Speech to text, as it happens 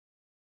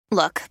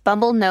Look,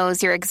 Bumble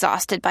knows you're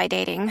exhausted by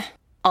dating.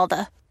 All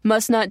the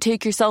must not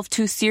take yourself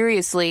too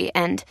seriously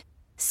and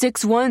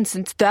 6'1"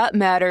 since that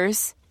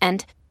matters.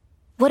 And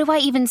what do I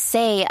even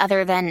say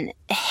other than,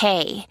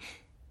 hey?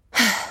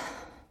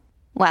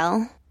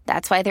 Well,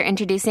 that's why they're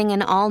introducing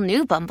an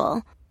all-new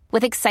Bumble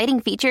with exciting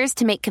features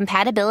to make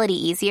compatibility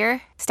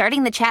easier,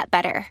 starting the chat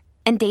better,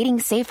 and dating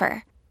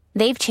safer.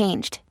 They've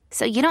changed,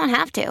 so you don't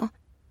have to.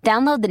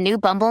 Download the new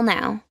Bumble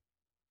now.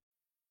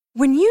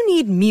 When you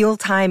need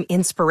mealtime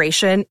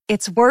inspiration,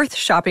 it's worth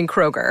shopping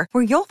Kroger,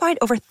 where you'll find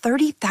over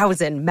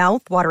 30,000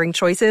 mouth-watering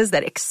choices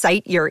that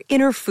excite your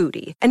inner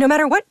foodie. And no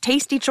matter what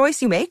tasty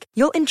choice you make,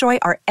 you'll enjoy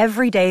our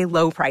everyday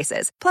low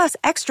prices, plus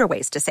extra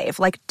ways to save,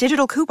 like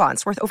digital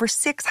coupons worth over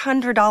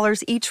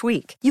 $600 each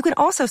week. You can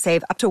also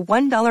save up to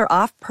 $1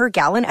 off per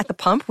gallon at the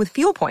pump with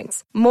fuel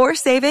points. More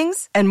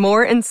savings and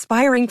more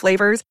inspiring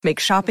flavors make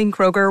shopping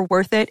Kroger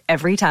worth it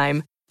every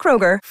time.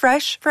 Kroger,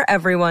 fresh for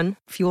everyone.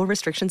 Fuel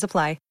restrictions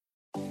apply.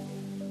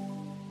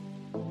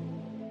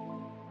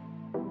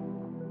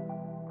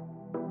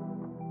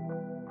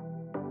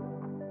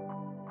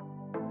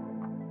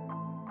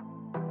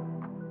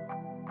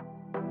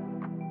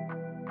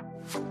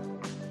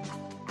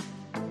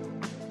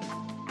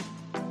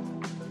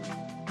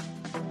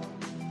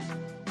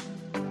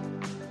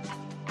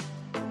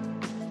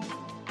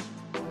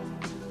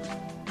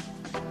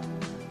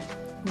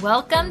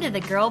 Welcome to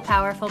the Girl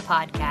Powerful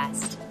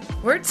Podcast.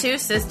 We're two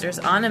sisters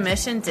on a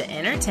mission to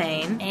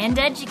entertain and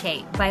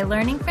educate by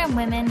learning from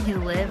women who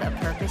live a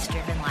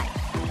purpose-driven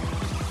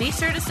life. Be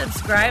sure to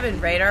subscribe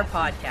and rate our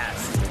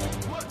podcast.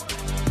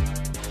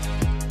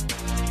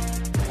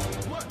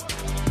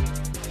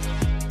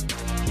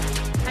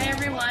 Hi,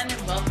 everyone,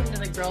 and welcome to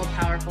the Girl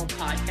Powerful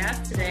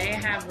Podcast. Today I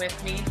have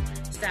with me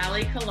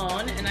Sally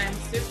Colón, and I'm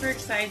super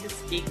excited to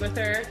speak with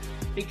her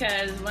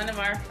because one of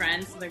our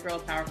friends to the Girl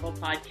Powerful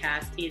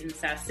Podcast, Eden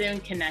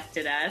Sassoon,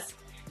 connected us.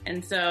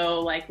 And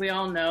so, like we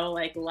all know,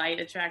 like light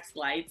attracts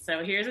light.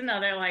 So here's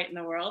another light in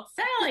the world.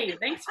 Sally,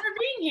 thanks for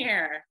being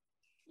here.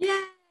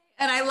 Yeah.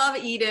 And I love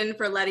Eden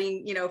for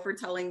for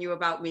telling you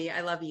about me.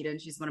 I love Eden.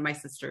 She's one of my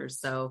sisters.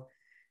 So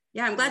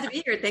yeah, I'm glad to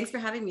be here. Thanks for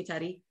having me,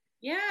 Teddy.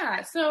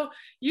 Yeah. So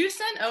you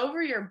sent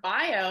over your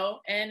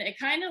bio, and it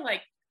kind of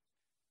like,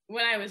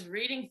 when I was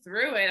reading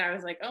through it, I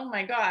was like, oh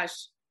my gosh,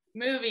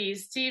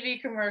 movies, TV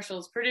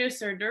commercials,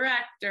 producer,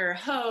 director,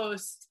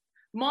 host,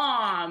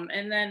 mom,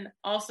 and then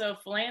also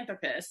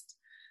philanthropist.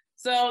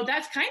 So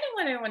that's kind of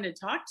what I wanted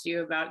to talk to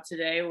you about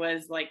today,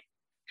 was like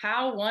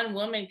how one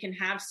woman can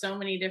have so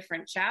many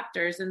different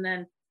chapters, and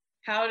then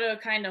how to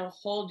kind of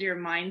hold your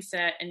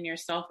mindset and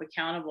yourself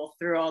accountable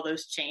through all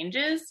those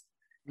changes,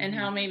 and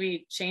how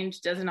maybe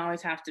change doesn't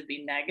always have to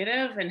be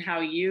negative, and how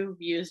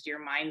you've used your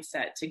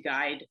mindset to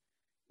guide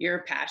your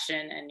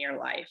passion and your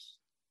life.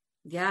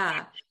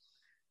 Yeah.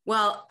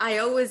 Well, I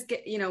always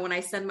get, when I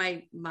send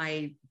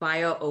my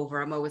bio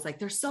over, I'm always like,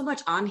 there's so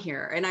much on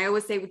here. And I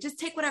always say, well, just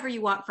take whatever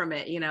you want from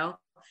it,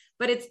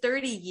 but it's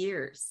 30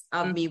 years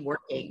of me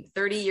working,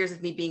 30 years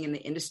of me being in the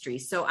industry.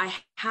 So I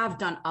have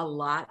done a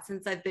lot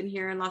since I've been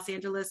here in Los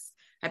Angeles.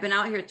 I've been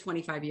out here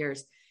 25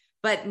 years,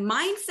 but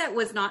mindset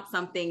was not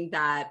something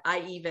that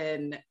I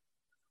even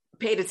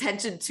paid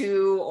attention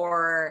to,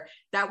 or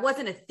that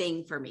wasn't a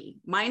thing for me.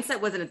 Mindset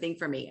wasn't a thing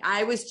for me.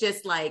 I was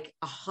just like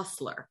a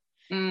hustler.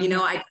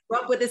 Mm-hmm. I grew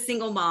up with a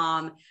single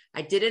mom.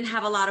 I didn't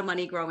have a lot of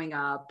money growing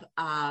up.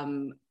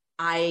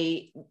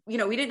 We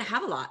didn't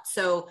have a lot.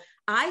 So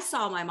I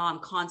saw my mom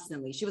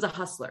constantly. She was a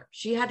hustler.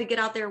 She had to get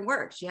out there and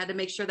work. She had to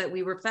make sure that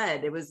we were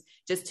fed. It was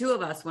just two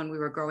of us when we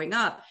were growing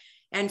up.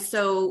 And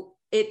so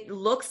it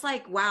looks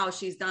like, wow,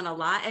 she's done a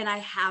lot. And I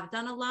have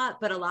done a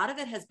lot, but a lot of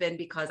it has been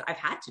because I've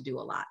had to do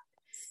a lot.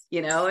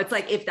 It's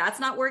like, if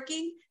that's not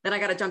working, then I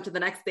got to jump to the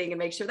next thing and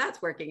make sure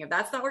that's working. If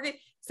that's not working.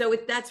 So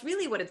that's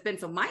really what it's been.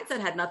 So mindset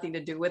had nothing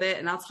to do with it.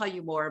 And I'll tell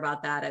you more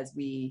about that as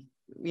we,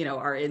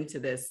 are into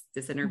this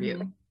interview.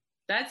 Mm-hmm.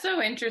 That's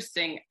so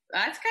interesting.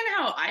 That's kind of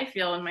how I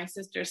feel. And my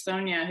sister,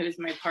 Sonia, who's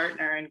my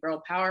partner in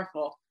Girl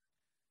Powerful,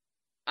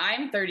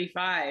 I'm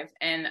 35,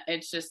 and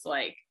it's just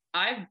like,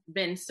 I've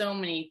been so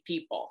many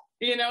people,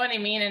 you know what I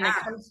mean? And it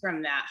comes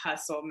from that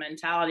hustle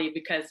mentality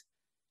because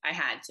I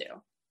had to.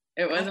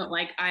 It wasn't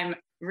like I'm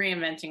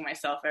reinventing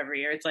myself every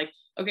year. It's like,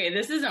 okay,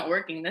 this isn't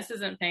working. This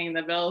isn't paying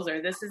the bills,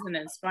 or this isn't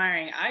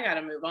inspiring. I got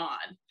to move on.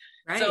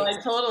 Right. So I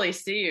totally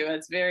see you.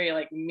 It's very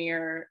like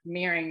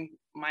mirroring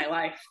my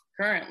life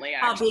currently.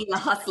 Being a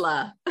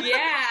hustler.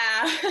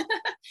 Yeah.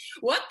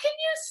 What can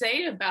you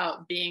say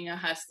about being a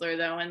hustler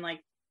though? And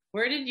like,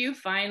 where did you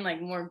find like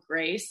more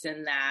grace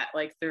in that,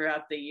 like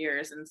throughout the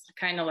years? And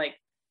kind of like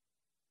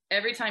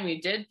every time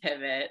you did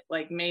pivot,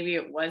 like maybe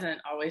it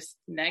wasn't always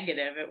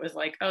negative. It was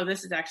like, oh,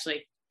 this is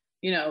actually,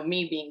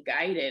 me being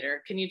guided.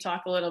 Or can you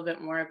talk a little bit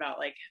more about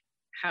like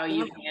how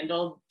you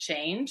handled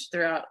change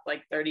throughout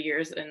like 30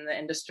 years in the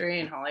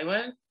industry in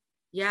Hollywood?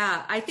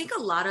 Yeah, I think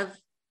a lot of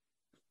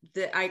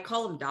I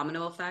call them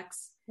domino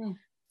effects.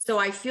 So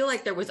I feel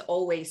like there was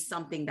always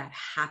something that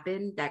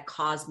happened that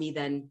caused me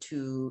then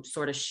to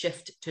sort of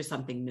shift to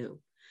something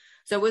new.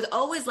 So it was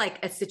always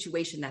like a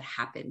situation that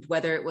happened,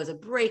 whether it was a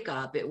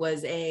breakup, it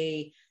was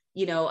a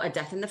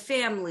death in the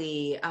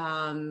family.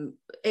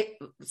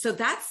 So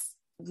that's,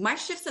 my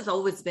shifts have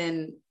always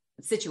been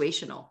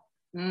situational.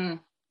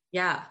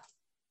 Yeah.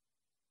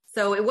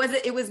 So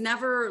it was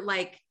never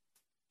like,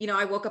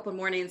 I woke up one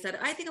morning and said,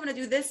 I think I'm going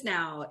to do this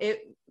now.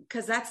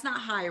 Because that's not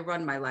how I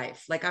run my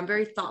life. Like, I'm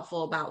very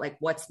thoughtful about like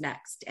what's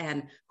next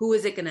and who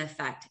is it going to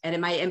affect? And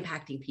am I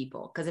impacting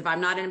people? Because if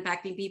I'm not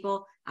impacting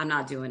people, I'm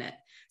not doing it.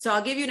 So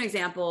I'll give you an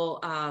example.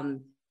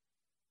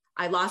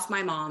 I lost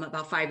my mom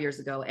about 5 years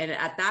ago. And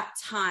at that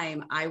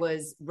time, I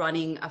was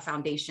running a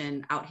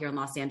foundation out here in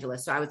Los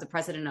Angeles. So I was the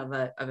president of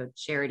a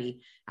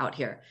charity out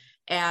here.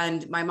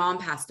 And my mom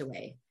passed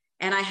away.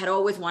 And I had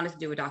always wanted to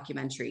do a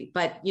documentary,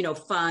 but,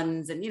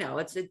 funds and,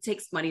 it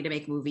takes money to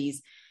make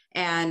movies.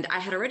 And I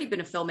had already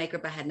been a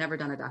filmmaker, but had never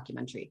done a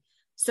documentary.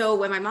 So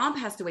when my mom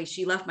passed away,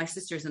 she left my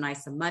sisters and I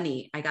some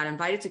money. I got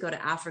invited to go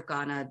to Africa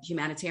on a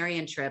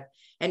humanitarian trip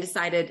and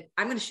decided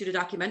I'm going to shoot a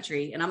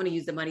documentary and I'm going to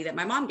use the money that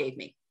my mom gave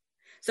me.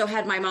 So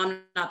had my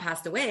mom not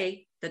passed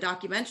away, the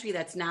documentary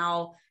that's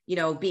now,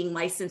 being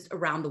licensed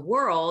around the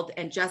world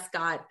and just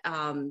got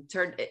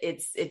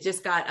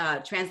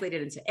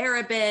translated into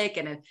Arabic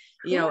and,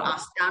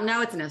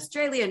 now it's in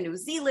Australia, New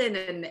Zealand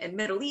and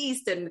Middle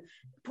East and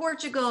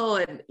Portugal.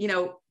 And,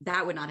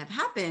 that would not have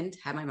happened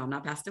had my mom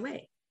not passed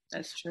away.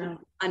 That's true.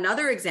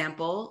 Another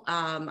example,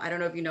 I don't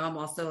know if I'm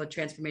also a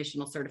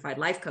transformational certified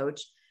life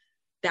coach.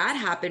 That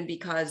happened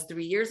because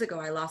 3 years ago,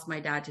 I lost my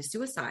dad to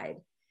suicide.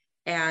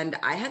 And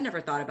I had never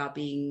thought about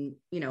being,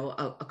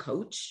 a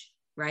coach,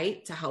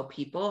 right? To help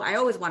people. I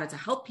always wanted to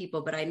help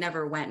people, but I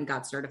never went and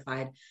got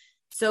certified.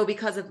 So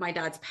because of my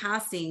dad's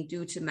passing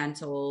due to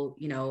mental,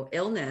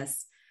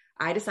 illness,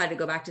 I decided to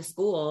go back to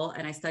school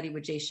and I studied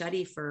with Jay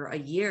Shetty for a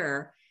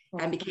year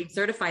and became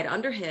certified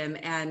under him.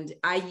 And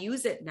I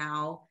use it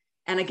now.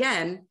 And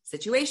again,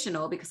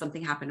 situational, because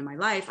something happened in my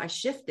life, I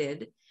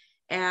shifted.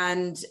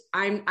 And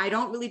I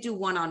don't really do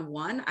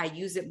one-on-one. I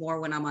use it more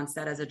when I'm on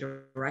set as a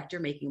director,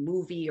 making a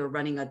movie or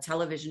running a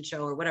television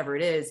show or whatever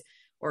it is,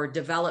 or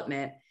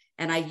development.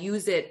 And I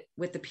use it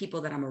with the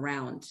people that I'm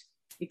around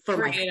for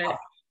myself.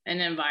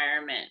 An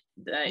environment.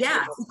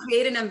 To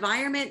create an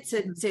environment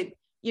to,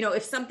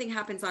 if something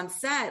happens on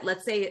set,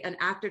 let's say an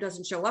actor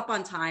doesn't show up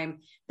on time,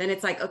 then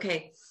it's like,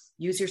 okay,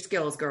 use your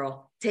skills,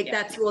 girl. Take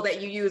that tool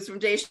that you use from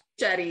Jay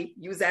Shetty,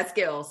 use that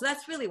skill. So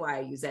that's really why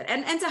I use it.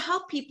 And to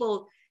help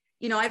people.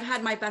 I've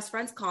had my best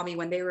friends call me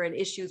when they were in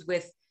issues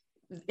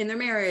in their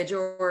marriage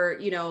or,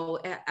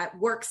 at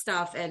work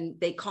stuff. And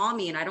they call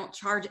me and I don't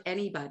charge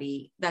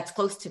anybody that's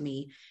close to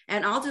me.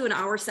 And I'll do an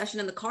hour session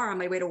in the car on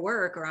my way to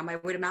work or on my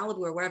way to Malibu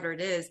or wherever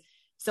it is.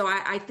 So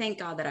I thank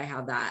God that I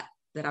have that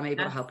I'm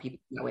able to help people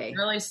in that way.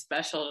 Really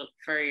special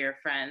for your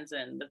friends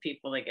and the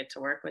people that get to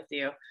work with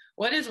you.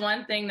 What is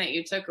one thing that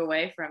you took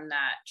away from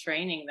that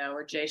training though,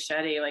 with Jay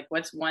Shetty? Like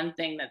what's one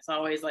thing that's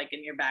always like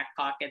in your back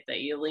pocket that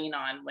you lean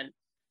on when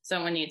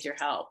someone needs your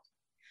help?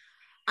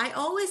 I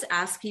always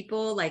ask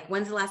people, like,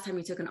 when's the last time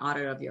you took an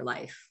audit of your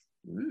life?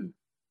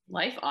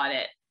 Life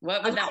audit.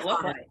 What would that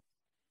look like?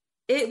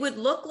 It would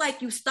look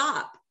like you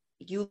stop,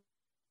 you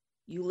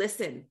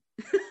listen.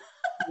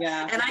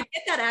 Yeah. And I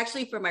get that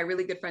actually from my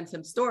really good friend,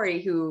 Tim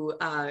Story, who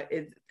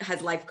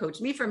has life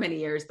coached me for many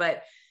years,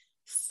 but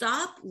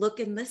stop, look,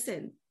 and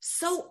listen.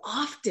 So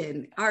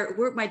often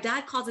my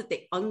dad calls it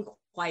the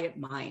unquiet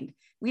mind.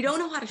 We don't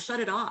know how to shut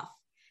it off.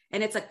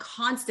 And it's a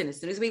constant.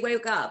 As soon as we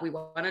wake up, we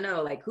want to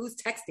know like who's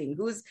texting,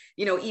 who's,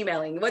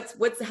 emailing,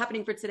 what's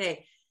happening for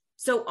today.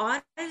 So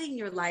auditing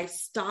your life,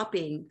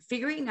 stopping,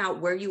 figuring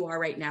out where you are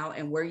right now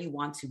and where you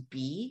want to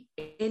be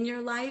in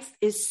your life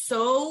is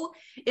so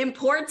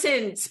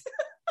important.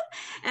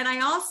 And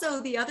I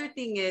also, the other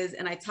thing is,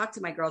 and I talk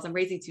to my girls, I'm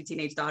raising 2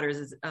 teenage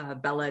daughters,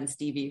 Bella and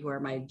Stevie, who are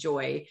my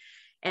joy.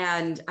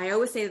 And I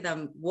always say to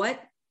them, what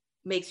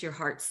makes your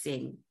heart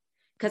sing?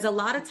 Because a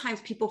lot of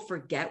times people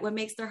forget what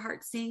makes their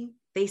heart sing.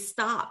 They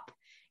stop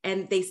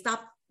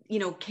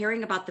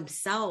caring about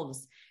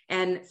themselves.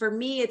 And for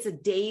me, it's a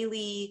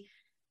daily,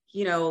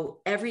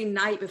 every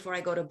night before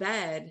I go to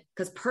bed,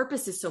 because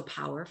purpose is so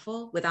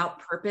powerful. Without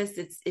purpose,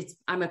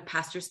 I'm a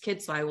pastor's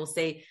kid. So I will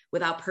say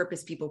without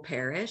purpose, people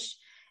perish.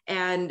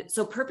 And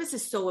so purpose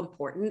is so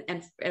important.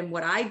 And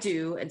what I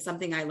do, and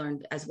something I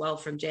learned as well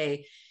from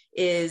Jay,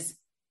 is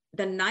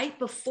the night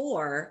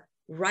before,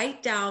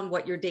 write down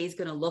what your day is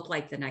going to look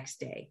like the next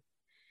day.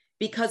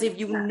 Because if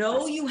you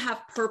know you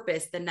have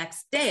purpose the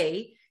next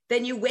day,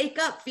 then you wake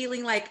up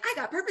feeling like, I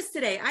got purpose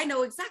today. I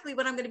know exactly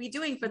what I'm going to be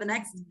doing for the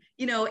next,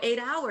 8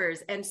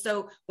 hours. And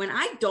so when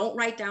I don't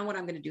write down what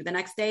I'm going to do the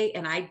next day,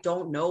 and I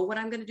don't know what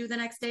I'm going to do the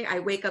next day, I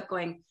wake up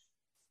going,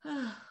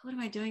 oh, what am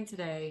I doing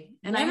today?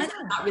 And I'm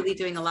not really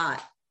doing a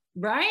lot.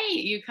 Right.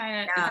 You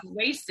kind of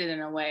wasted in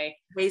a way.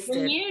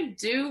 When you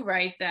do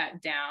write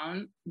that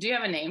down, do you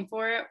have a name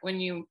for it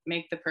when you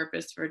make the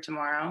purpose for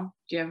tomorrow?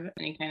 Do you have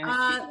any kind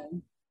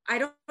of I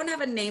don't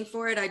have a name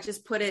for it. I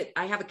just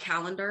I have a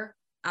calendar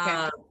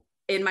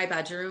in my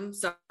bedroom.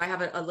 So I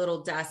have a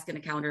little desk and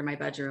a calendar in my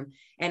bedroom.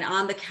 And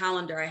on the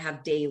calendar, I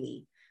have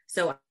daily.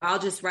 So I'll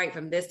just write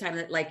from this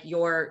time, like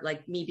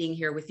me being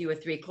here with you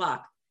at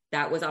 3:00.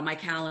 That was on my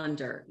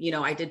calendar. You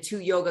know, I did 2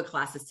 yoga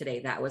classes today.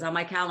 That was on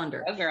my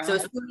calendar. Okay. So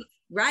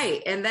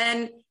right. And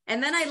then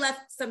I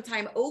left some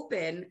time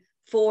open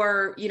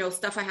for, you know,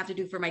 stuff I have to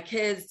do for my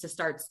kids to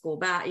start school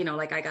back, you know,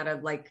 like I gotta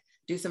like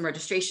do some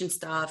registration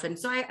stuff. And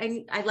so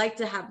I like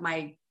to have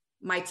my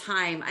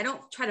time. I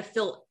don't try to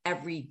fill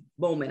every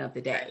moment of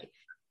the day,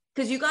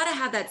 because you got to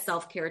have that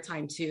self-care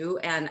time too.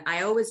 And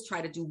I always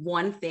try to do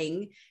one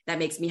thing that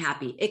makes me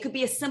happy. It could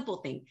be a simple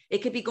thing. It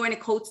could be going to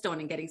Cold Stone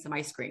and getting some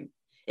ice cream.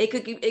 It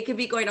could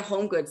be going to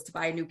Home Goods to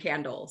buy a new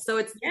candle. So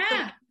it's,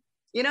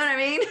 you know what I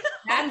mean?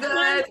 Home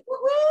Goods.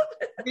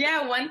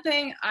 Yeah. One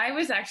thing I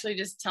was actually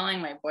just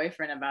telling my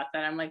boyfriend about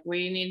that. I'm like,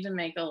 we need to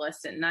make a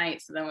list at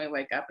night, so then we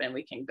wake up and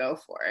we can go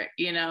for it,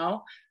 you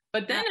know?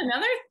 But then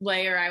another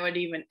layer I would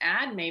even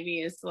add maybe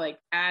is to like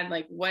add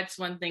like, what's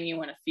one thing you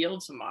want to feel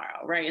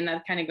tomorrow, right? And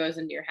that kind of goes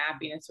into your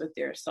happiness with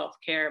your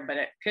self-care, but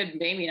it could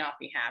maybe not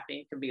be happy.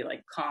 It could be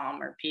like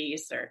calm or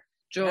peace or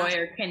joy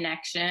or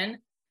connection.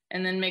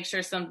 And then make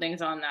sure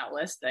something's on that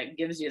list that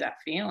gives you that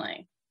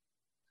feeling.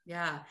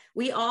 Yeah.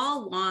 We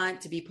all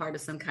want to be part of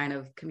some kind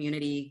of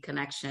community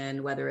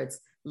connection, whether it's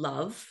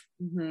love,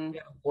 you have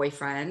a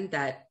boyfriend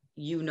that,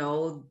 you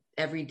know,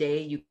 every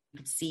day you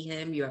could see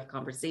him, you have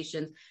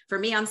conversations. For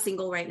me, I'm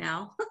single right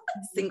now,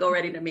 single,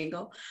 ready to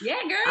mingle. Yeah,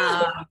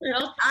 girl.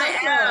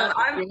 I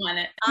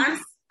am.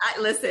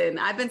 Listen,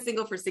 I've been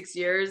single for 6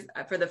 years.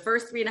 For the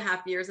first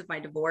 3.5 years of my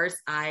divorce,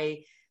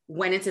 I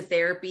went into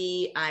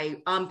therapy.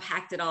 I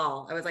unpacked it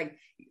all. I was like,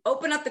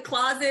 open up the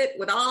closet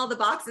with all the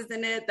boxes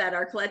in it that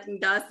are collecting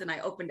dust. And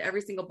I opened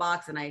every single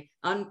box and I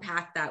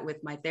unpacked that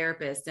with my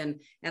therapist. And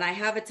I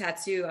have a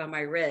tattoo on my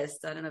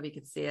wrist. I don't know if you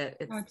can see it.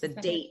 It's the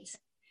date.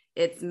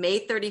 It's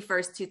May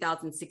 31st,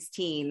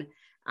 2016.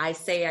 I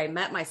say I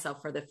met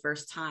myself for the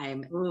first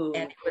time. Ooh.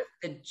 And it was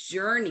the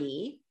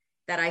journey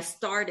that I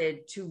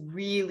started to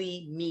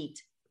really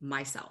meet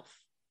myself.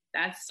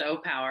 That's so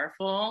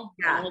powerful.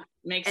 Yeah. It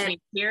makes me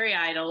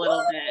teary-eyed a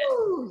little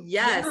bit.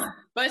 Yes. Yeah.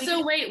 But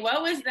so wait,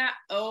 what was that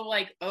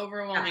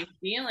overwhelming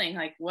feeling?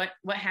 Like what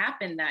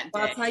happened that day?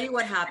 Well, I'll tell you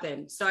what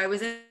happened. So I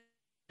was in,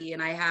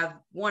 and I have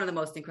one of the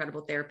most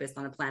incredible therapists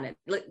on the planet.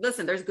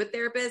 Listen, there's good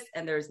therapists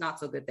and there's not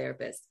so good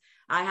therapists.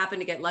 I happen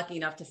to get lucky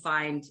enough to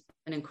find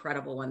an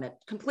incredible one that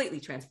completely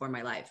transformed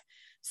my life.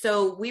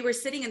 So we were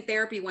sitting in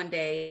therapy one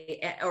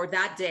day, or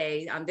that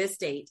day on this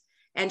date,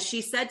 and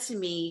she said to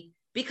me,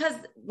 because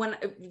months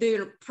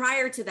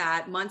prior to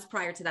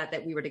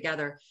that we were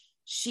together,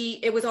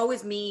 it was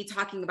always me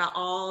talking about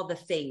all the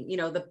thing, you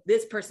know,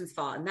 this person's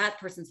fault and that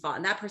person's fault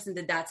and that person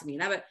did that to me.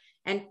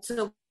 And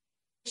so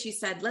she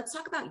said, let's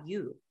talk about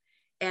you.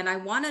 And I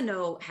want to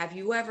know, have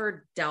you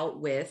ever dealt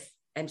with,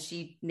 and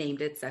she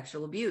named it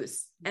sexual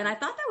abuse. And I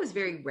thought that was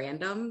very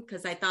random,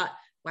 because I thought,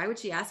 why would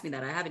she ask me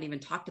that? I haven't even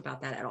talked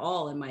about that at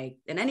all in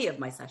any of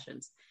my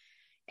sessions.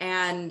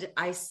 And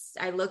I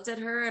looked at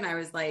her and I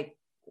was like,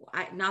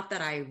 not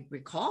that I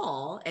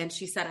recall. And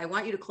she said, I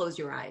want you to close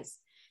your eyes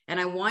and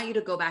I want you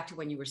to go back to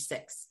when you were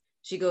 6.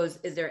 She goes,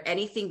 is there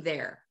anything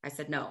there? I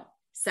said, no.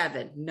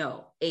 7,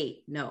 no.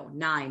 8, no.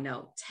 9,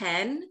 no.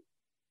 10,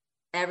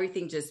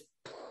 everything just,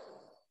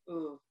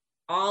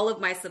 all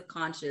of my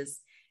subconscious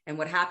and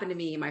what happened to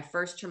me, my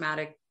first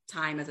traumatic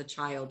time as a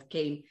child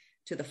came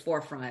to the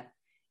forefront.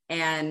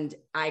 And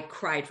I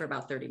cried for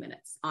about 30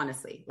 minutes,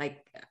 honestly.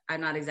 Like,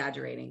 I'm not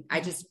exaggerating. I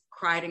just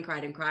cried and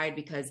cried and cried,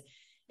 because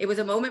it was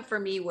a moment for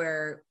me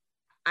where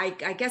I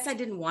guess I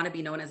didn't want to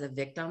be known as a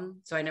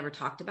victim. So I never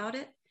talked about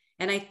it.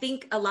 And I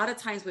think a lot of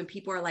times when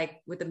people are like,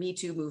 with the Me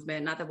Too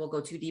movement, not that we'll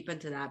go too deep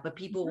into that, but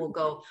people will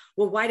go,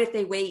 well, why did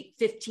they wait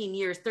 15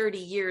 years, 30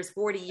 years,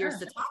 40 years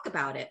to talk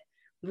about it?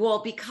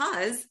 Well,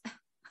 because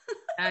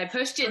I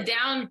pushed it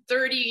down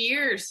 30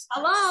 years.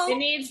 Hello. It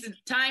needs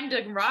time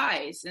to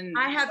rise. And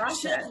I have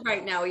chills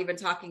right now, even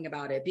talking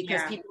about it,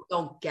 because people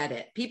don't get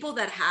it. People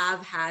that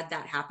have had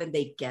that happen,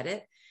 they get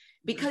it.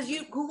 Because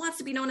who wants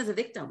to be known as a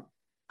victim?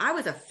 I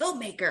was a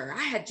filmmaker.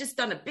 I had just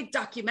done a big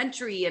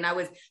documentary and I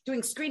was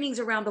doing screenings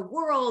around the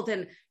world.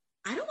 And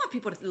I don't want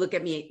people to look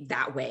at me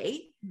that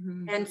way.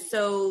 Mm-hmm. And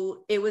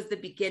so it was the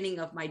beginning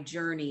of my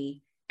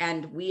journey.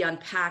 And we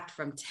unpacked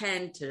from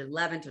 10 to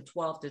 11 to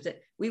 12.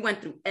 We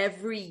went through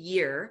every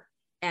year,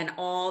 and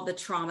all the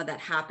trauma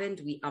that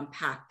happened, we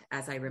unpacked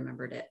as I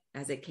remembered it,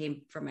 as it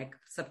came from my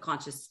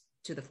subconscious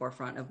to the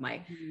forefront of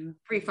my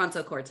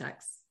prefrontal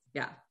cortex.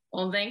 Yeah.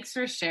 Well, thanks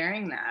for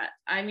sharing that.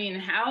 I mean,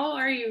 how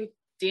are you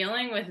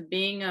dealing with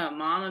being a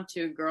mom of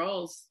 2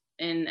 girls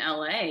in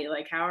LA?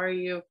 Like,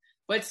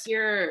 what's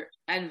your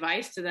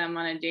advice to them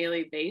on a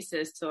daily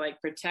basis to like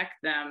protect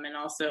them and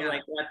also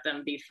like let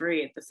them be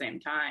free at the same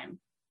time?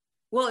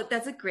 Well,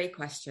 that's a great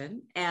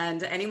question.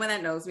 And anyone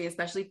that knows me,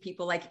 especially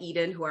people like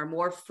Eden, who are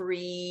more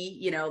free,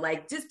 you know,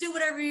 like just do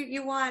whatever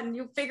you want and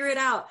you'll figure it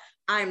out.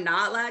 I'm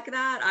not like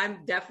that.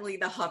 I'm definitely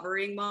the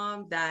hovering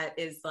mom that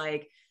is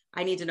like,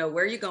 I need to know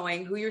where you're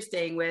going, who you're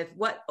staying with,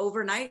 what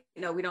overnight.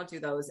 No, we don't do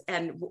those.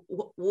 And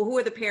who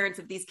are the parents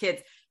of these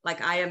kids? Like,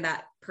 I am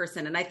that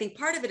person. And I think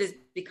part of it is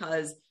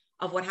because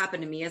of what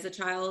happened to me as a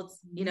child,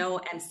 you know,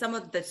 and some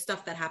of the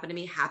stuff that happened to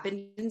me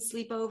happened in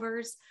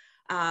sleepovers.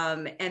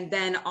 And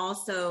then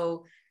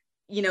also,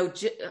 you know,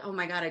 oh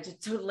my God, I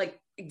just totally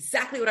like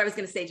exactly what I was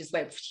going to say, just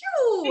went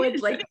phew,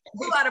 and like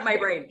flew out of my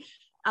brain.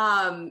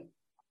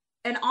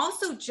 And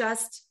also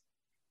just,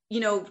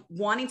 you know,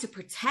 wanting to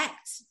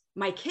protect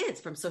my kids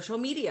from social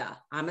media.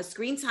 I'm a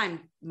screen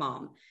time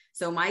mom.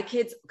 So my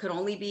kids could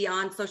only be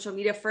on social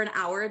media for an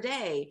hour a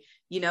day,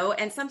 you know,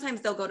 and sometimes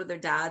they'll go to their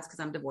dad's because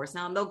I'm divorced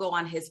now and they'll go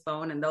on his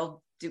phone and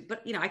they'll do,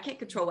 but you know, I can't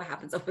control what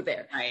happens over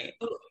there. Right.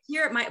 So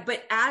here,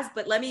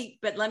 but let me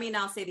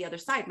now say the other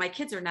side. My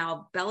kids are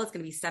now, Bella's going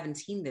to be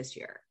 17 this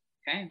year.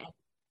 Okay.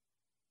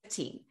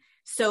 15.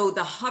 So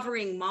the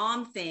hovering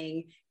mom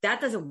thing,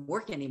 that doesn't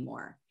work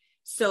anymore.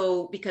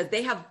 So because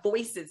they have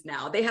voices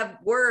now, they have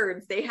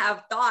words, they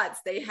have thoughts,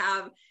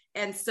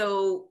 and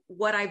so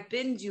what I've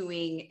been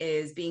doing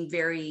is being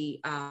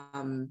very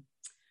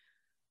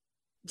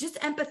just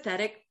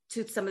empathetic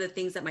to some of the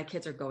things that my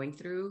kids are going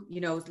through,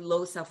 you know,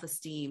 low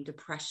self-esteem,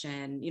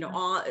 depression, you know,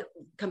 all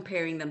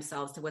comparing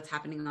themselves to what's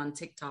happening on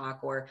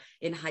TikTok or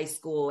in high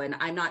school. And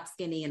I'm not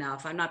skinny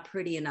enough. I'm not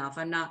pretty enough.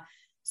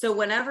 So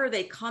whenever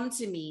they come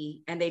to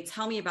me and they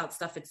tell me about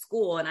stuff at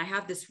school, and I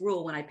have this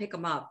rule when I pick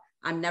them up,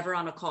 I'm never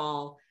on a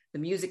call. The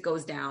music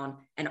goes down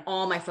and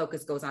all my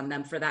focus goes on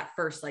them for that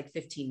first like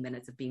 15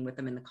 minutes of being with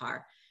them in the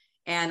car.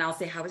 And I'll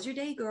say, how was your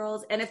day,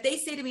 girls? And if they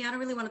say to me, I don't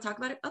really want to talk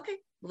about it. Okay,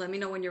 well, let me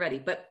know when you're ready.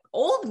 But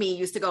old me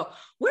used to go,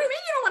 what do you mean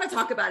you don't want to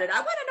talk about it? I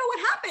want to know what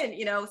happened,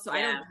 you know? So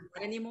I don't do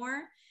that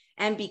anymore.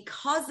 And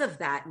because of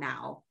that,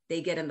 now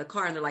they get in the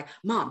car and they're like,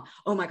 Mom,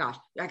 oh my gosh,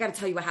 I got to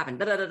tell you what happened.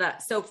 Da, da, da, da.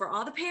 So for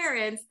all the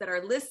parents that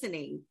are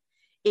listening,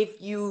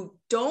 if you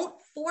don't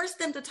force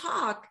them to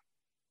talk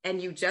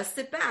and you just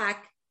sit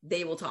back,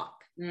 they will talk.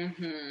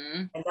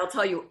 And they'll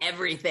tell you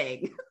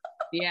everything.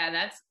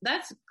 Yeah,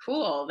 that's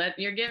cool that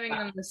you're giving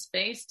them the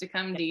space to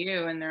come to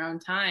you in their own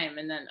time.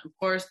 And then of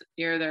course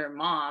you're their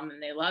mom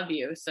and they love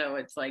you. So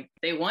it's like,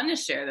 they want to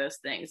share those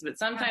things, but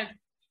sometimes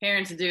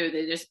parents do,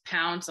 they just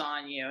pounce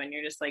on you and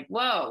you're just like,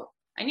 whoa,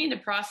 I need to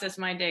process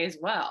my day as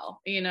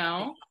well. You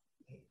know?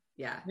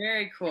 Yeah.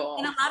 Very cool.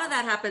 And a lot of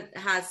that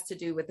has to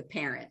do with the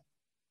parent.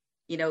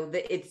 You know,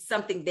 it's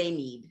something they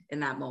need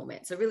in that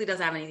moment. So it really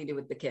doesn't have anything to do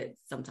with the kids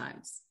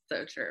sometimes.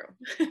 So true.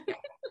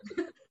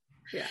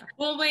 Yeah.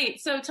 Well,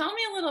 wait, so tell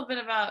me a little bit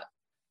about,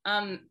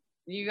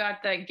 you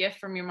got that gift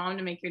from your mom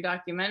to make your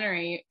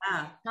documentary.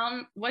 Tell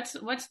me, what's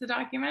the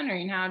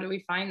documentary and how do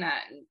we find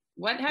that? And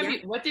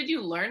what did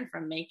you learn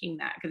from making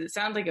that? Because it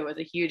sounds like it was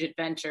a huge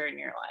adventure in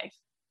your life.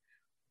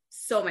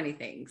 So many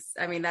things.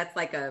 I mean, that's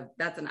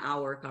an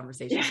hour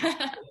conversation.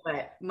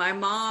 But my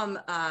mom,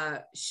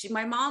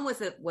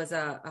 was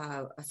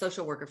a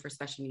social worker for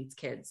special needs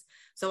kids.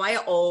 So I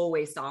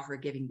always saw her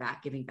giving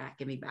back.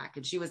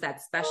 And she was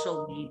that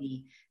special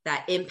lady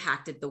that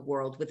impacted the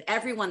world with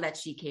everyone that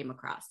she came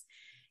across.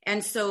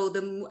 And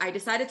so I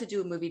decided to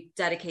do a movie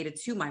dedicated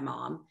to my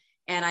mom.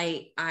 And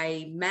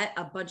I met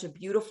a bunch of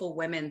beautiful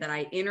women that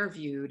I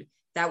interviewed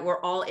that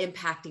were all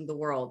impacting the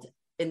world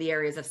in the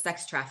areas of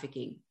sex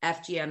trafficking,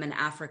 FGM in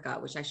Africa,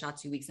 which I shot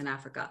 2 weeks in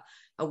Africa,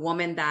 a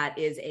woman that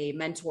is a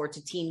mentor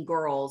to teen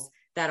girls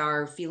that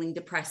are feeling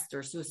depressed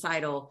or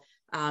suicidal,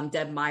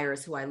 Deb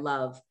Myers, who I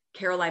love,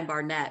 Caroline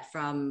Barnett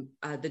from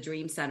the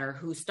Dream Center,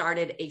 who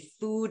started a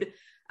food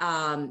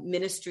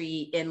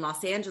ministry in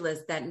Los Angeles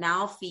that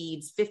now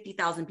feeds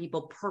 50,000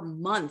 people per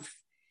month.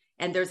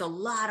 And there's a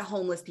lot of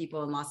homeless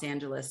people in Los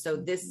Angeles.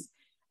 So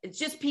it's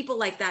just people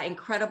like that.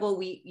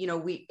 Incredible.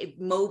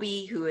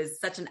 Moby, who is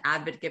such an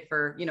advocate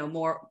for,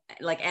 more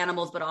like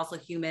animals, but also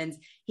humans.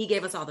 He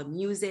gave us all the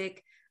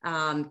music.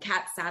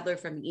 Kat Sadler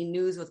from E!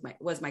 News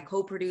was my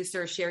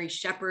co-producer. Sherry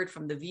Shepard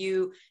from The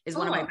View is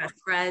one of my best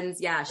friends.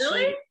 Yeah.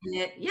 Really?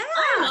 Yeah.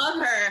 I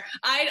love her.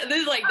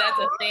 That's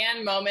a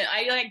fan moment.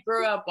 I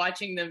grew up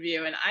watching The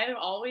View and I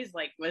always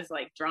was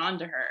drawn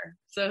to her.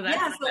 So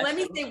let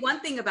me say one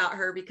thing about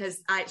her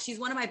because she's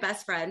one of my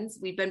best friends.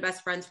 We've been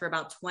best friends for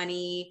about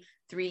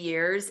 23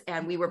 years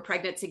and we were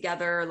pregnant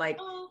together.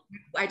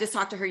 I just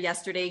talked to her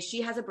yesterday.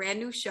 She has a brand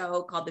new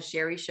show called The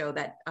Sherry Show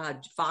that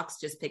Fox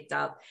just picked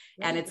up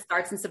and it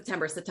starts in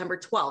September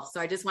 12th.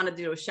 So I just wanted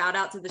to do a shout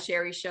out to The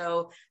Sherry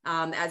Show.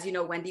 As you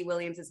know, Wendy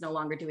Williams is no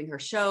longer doing her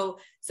show.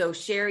 So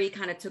Sherry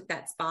kind of took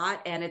that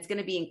spot and it's going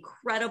to be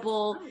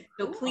incredible. Oh,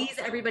 cool. So please,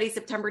 everybody,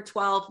 September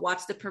 12th,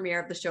 watch the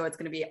premiere of the show. It's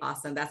going to be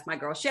awesome. That's my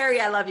girl,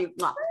 Sherry. I love you.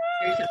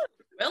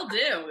 Will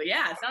do.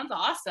 Yeah. Sounds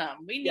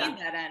awesome. We need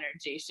that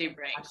energy she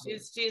brings.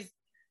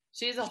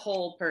 She's a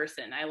whole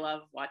person. I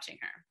love watching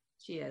her.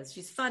 She is.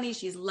 She's funny.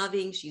 She's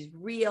loving. She's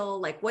real.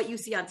 Like what you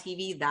see on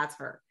TV, that's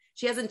her.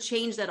 She hasn't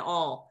changed at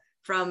all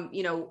from,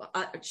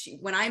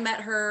 when I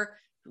met her,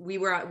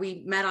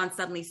 we met on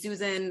Suddenly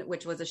Susan,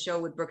 which was a show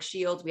with Brooke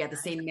Shields. We had the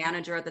same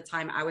manager at the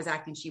time. I was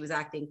acting, she was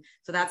acting.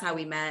 So that's how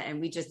we met.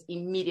 And we just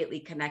immediately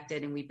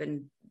connected and we've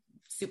been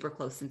super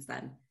close since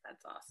then.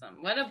 That's awesome.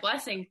 What a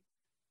blessing.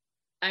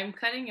 I'm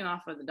cutting you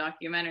off with the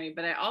documentary,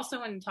 but I also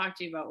want to talk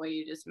to you about what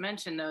you just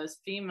mentioned, those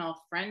female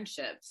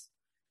friendships.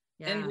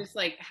 Yeah. And just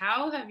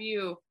how have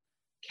you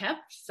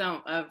kept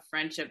some of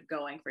friendship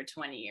going for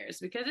 20 years?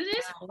 Because it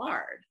is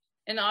hard.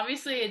 And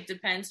obviously it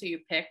depends who you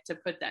pick to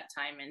put that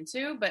time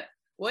into, but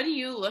what do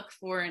you look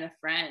for in a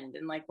friend,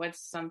 and like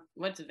what's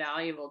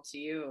valuable to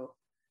you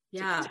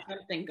to keep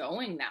something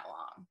going that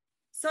long?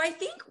 So I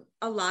think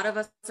a lot of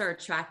us are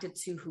attracted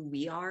to who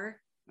we are.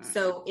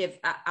 So if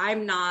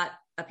I'm not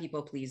a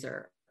people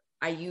pleaser,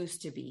 I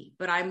used to be,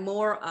 but I'm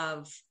more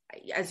of,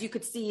 as you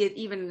could see it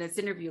even in this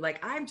interview,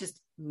 like I'm just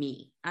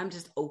me, I'm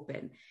just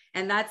open.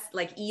 And that's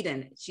like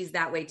Eden. She's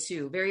that way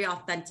too. Very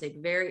authentic,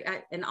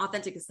 and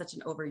authentic is such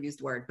an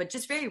overused word, but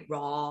just very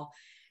raw.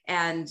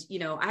 And, you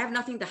know, I have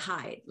nothing to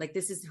hide. Like,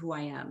 this is who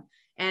I am.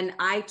 And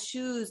I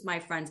choose my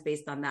friends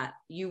based on that.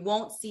 You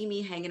won't see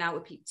me hanging out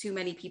with too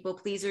many people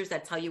pleasers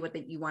that tell you what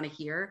you want to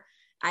hear.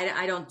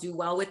 I don't do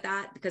well with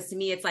that, because to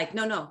me, it's like,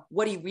 no,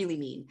 what do you really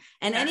mean?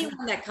 And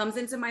anyone that comes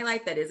into my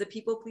life that is a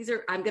people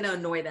pleaser, I'm going to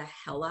annoy the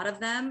hell out of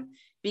them,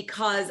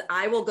 because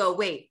I will go,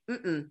 wait,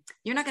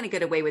 you're not going to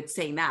get away with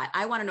saying that.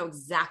 I want to know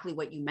exactly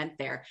what you meant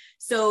there.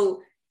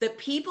 So the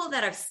people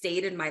that have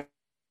stayed in my life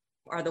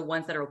are the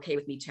ones that are okay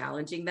with me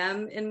challenging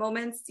them in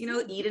moments. You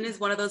know, Eden is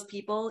one of those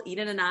people.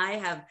 Eden and I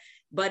have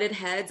butted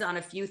heads on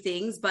a few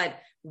things, but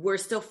we're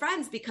still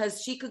friends,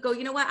 because she could go,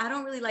 you know what? I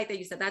don't really like that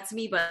you said that to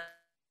me, but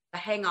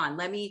hang on,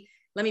 let me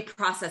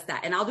process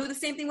that. And I'll do the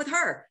same thing with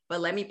her,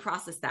 but let me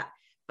process that.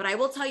 But I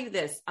will tell you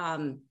this,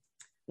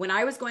 when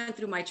I was going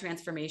through my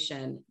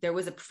transformation, there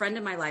was a friend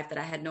in my life that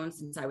I had known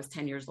since I was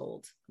 10 years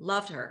old.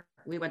 Loved her.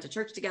 We went to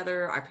church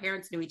together. Our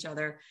parents knew each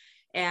other.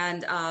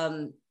 And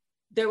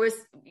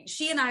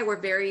she and I were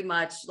very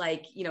much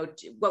like, you know,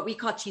 what we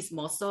call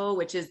chismoso,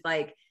 which is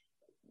like,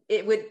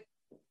 I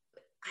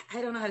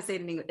don't know how to say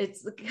it in English.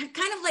 It's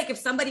kind of like if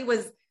somebody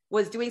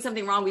was doing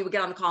something wrong, we would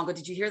get on the call and go,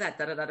 did you hear that?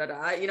 Da, da, da, da,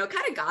 da. You know,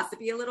 kind of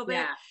gossipy a little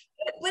bit,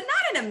 but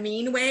not in a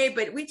mean way,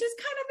 but we just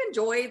kind of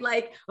enjoyed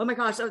like, oh my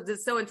gosh,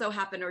 this so-and-so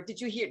happened. Or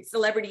did you hear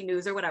celebrity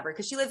news or whatever?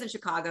 Cause she lives in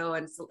Chicago,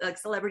 and like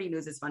celebrity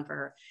news is fun for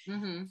her.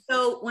 Mm-hmm.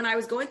 So when I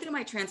was going through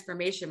my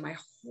transformation, my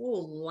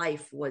whole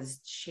life was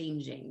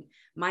changing.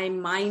 My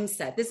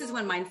mindset, this is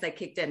when mindset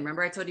kicked in.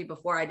 Remember I told you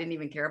before, I didn't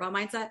even care about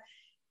mindset.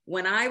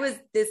 When I was,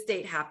 this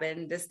date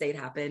happened,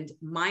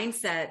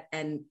 mindset,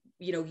 and,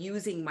 you know,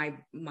 using my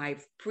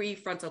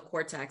prefrontal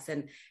cortex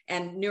and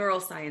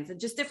neuroscience and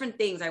just different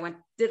things. I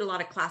did a lot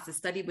of classes,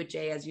 studied with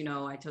Jay, as you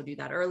know, I told you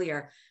that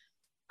earlier.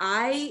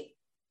 I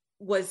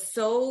was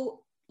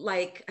so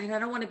like, and I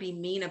don't want to be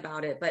mean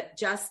about it, but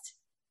just,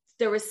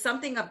 there was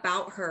something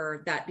about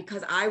her that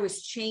because I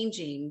was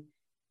changing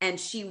and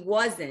she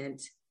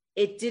wasn't,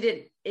 it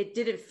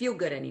didn't feel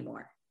good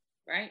anymore.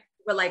 Right.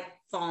 We're like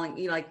falling,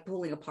 you know, like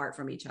pulling apart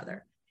from each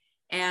other.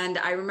 And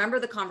I remember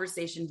the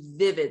conversation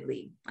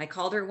vividly. I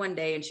called her one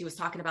day and she was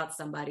talking about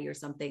somebody or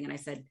something. And I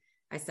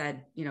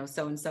said, you know,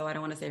 so-and-so, I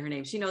don't want to say her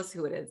name. She knows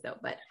who it is though.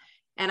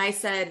 And I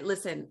said,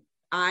 listen,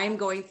 I'm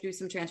going through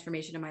some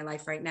transformation in my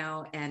life right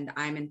now. And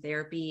I'm in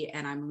therapy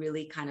and I'm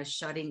really kind of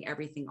shutting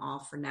everything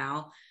off for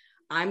now.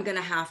 I'm going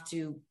to have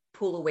to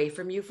pull away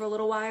from you for a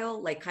little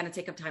while, like kind of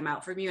take up time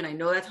out from you. And I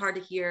know that's hard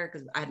to hear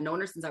because I had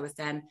known her since I was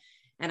 10.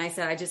 And I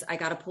said, I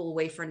got to pull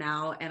away for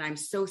now. And I'm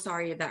so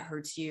sorry if that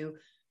hurts you,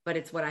 but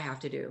it's what I have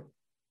to do.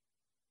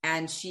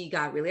 And she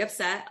got really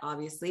upset,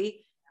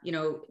 obviously. You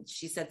know,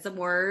 she said some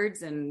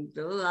words and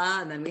blah, blah,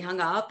 blah, and then we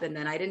hung up. And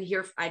then I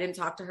didn't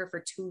talk to her for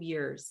 2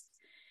 years.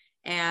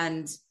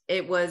 And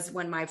it was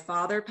when my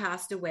father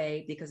passed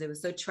away, because it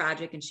was so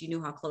tragic and she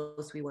knew how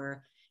close we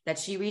were, that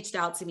she reached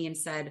out to me and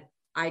said,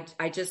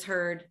 I just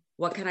heard,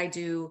 what can I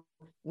do?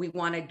 We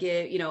want to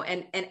give, you know,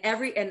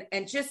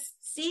 and just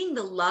seeing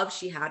the love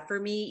she had for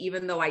me,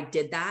 even though I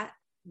did that,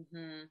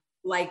 mm-hmm.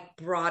 like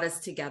brought us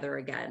together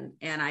again.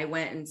 And I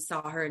went and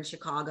saw her in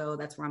Chicago.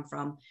 That's where I'm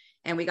from.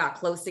 And we got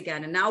close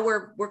again. And now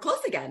we're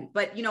close again.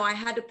 But, you know, I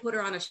had to put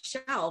her on a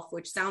shelf,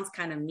 which sounds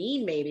kind of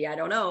mean, maybe, I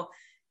don't know,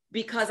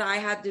 because I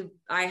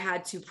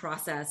had to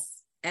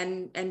process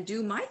and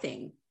do my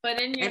thing. But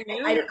in your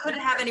I couldn't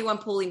have anyone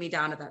pulling me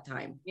down at that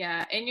time.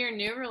 Yeah. In your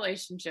new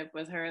relationship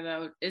with her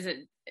though, does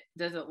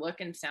it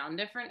look and sound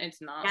different?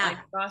 It's not like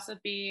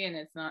gossipy, and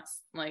it's not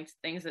like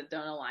things that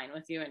don't align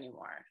with you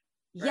anymore.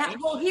 Right? Yeah.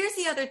 Well, here's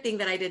the other thing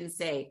that I didn't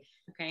say.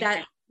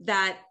 Okay.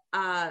 That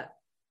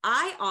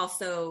I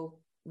also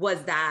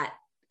was that,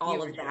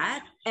 all of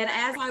that. And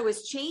as I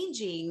was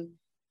changing,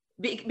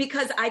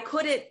 because I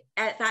couldn't,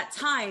 at that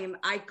time,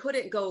 I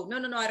couldn't go, no,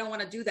 I don't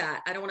want to do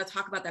that. I don't want to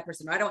talk about that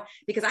person.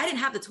 Because I didn't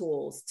have the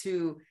tools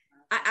to,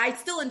 I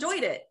still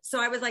enjoyed it.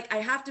 So I was like, I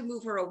have to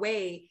move her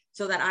away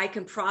so that I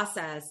can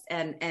process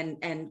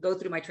and go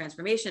through my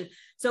transformation.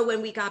 So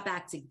when we got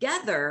back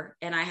together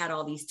and I had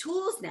all these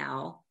tools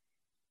now,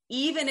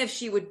 even if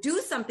she would do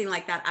something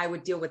like that, I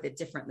would deal with it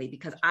differently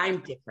because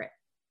I'm different.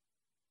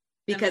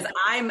 Because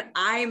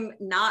I'm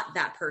not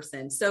that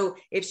person. So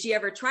if she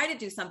ever tried to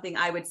do something,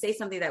 I would say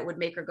something that would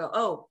make her go,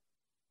 oh,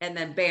 and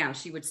then bam,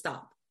 she would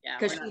stop. Yeah.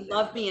 Because she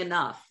loved me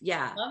enough.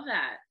 Yeah. Love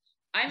that.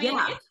 I mean,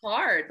 it's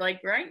hard. Like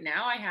right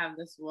now I have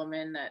this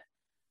woman that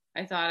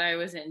I thought I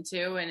was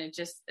into. And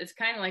it's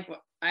kind of like,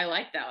 I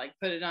like that, like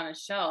put it on a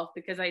shelf,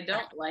 because I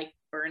don't like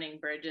burning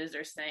bridges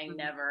or saying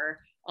never,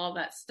 all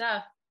that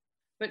stuff.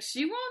 But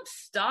she won't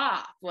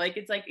stop. Like,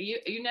 it's like,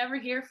 you never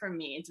hear from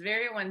me. It's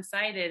very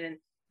one-sided. And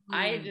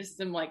I just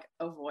am like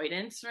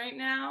avoidance right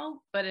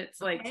now, but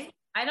it's like,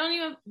 I don't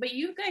even, but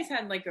you guys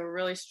had like a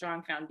really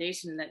strong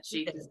foundation that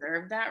she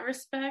deserved that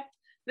respect.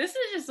 This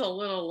is just a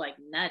little like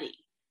nutty,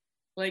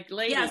 like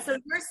lady. Yeah. So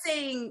you're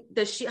saying,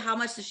 how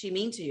much does she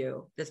mean to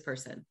you, this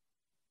person?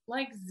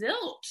 Like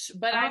zilch,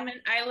 but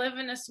I live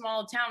in a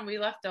small town. We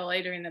left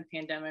LA during the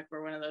pandemic.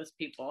 We're one of those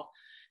people.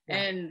 Yeah.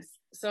 And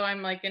so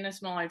I'm like in a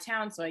smaller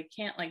town, so I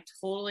can't like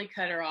totally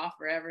cut her off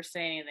or ever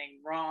say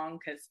anything wrong,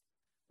 because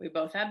we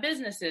both have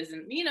businesses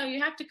and, you know, you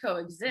have to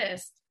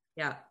coexist.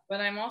 Yeah. But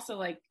I'm also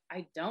like,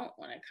 I don't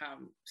want to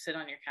come sit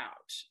on your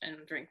couch and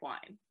drink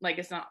wine. Like,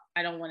 it's not,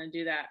 I don't want to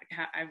do that.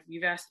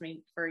 You've asked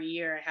me for a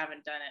year. I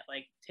haven't done it.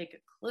 Like, take a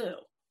clue.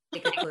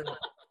 Take a clue.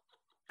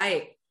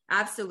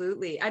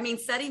 Absolutely. I mean,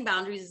 setting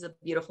boundaries is a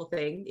beautiful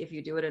thing if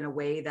you do it in a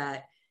way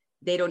that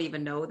they don't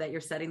even know that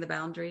you're setting the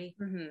boundary.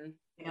 Mm-hmm.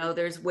 You know,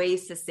 there's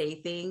ways to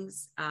say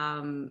things.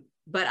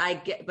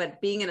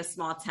 But being in a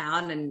small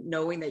town and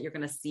knowing that you're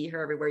going to see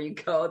her everywhere you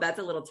go, that's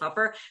a little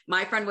tougher.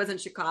 My friend was in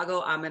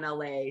Chicago. I'm in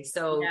LA.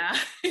 So yeah.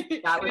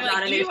 That was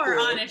not an issue. You are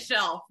on a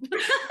shelf.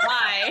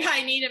 Why?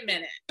 I need a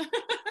minute.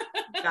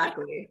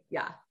 Exactly.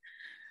 Yeah.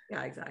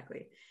 Yeah,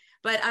 exactly.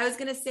 But I was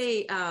going to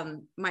say,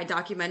 my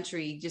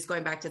documentary, just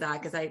going back to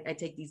that, because I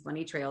take these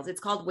bunny trails. It's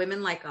called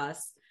Women Like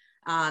Us.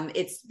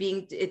 It's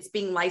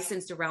being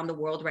licensed around the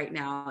world right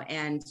now.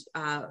 And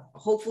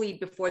hopefully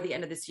before the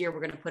end of this year, we're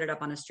going to put it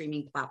up on a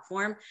streaming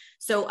platform.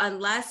 So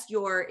unless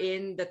you're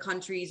in the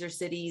countries or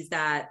cities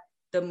that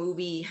the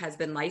movie has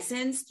been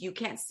licensed, you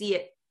can't see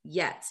it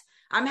yet.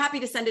 I'm happy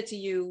to send it to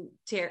you,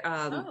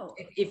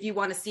 if you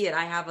want to see it.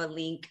 I have a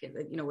link,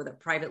 you know, with a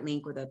private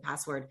link with a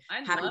password.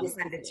 Happy to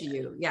send it to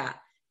you. Yeah.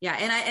 Yeah.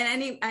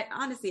 And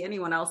honestly,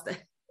 anyone else that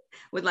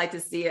would like to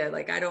see it,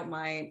 like, I don't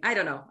mind. I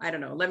don't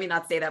know. Let me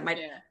not say that.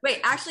 Wait,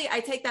 actually, I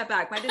take that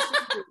back. My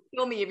distributor would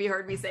kill me if you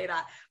heard me say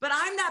that. But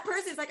I'm that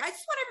person. It's like, I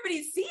just want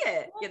everybody to see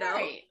it, you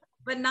know,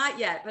 but not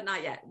yet.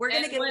 We're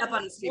going to get it up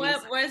on the streaming.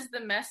 What was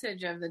the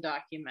message of the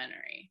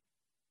documentary?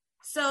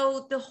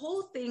 So the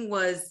whole thing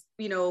was,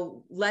 you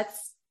know,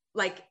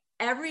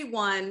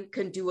 everyone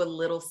can do a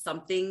little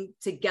something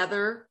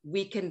together.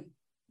 We can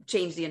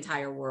change the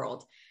entire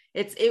world.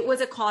 It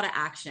was a call to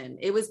action.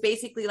 It was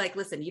basically like,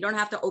 listen, you don't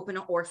have to open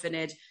an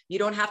orphanage. You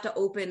don't have to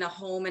open a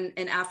home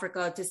in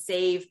Africa to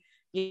save,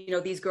 you know,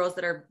 these girls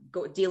that are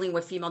dealing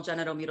with female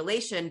genital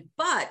mutilation,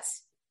 but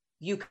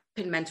you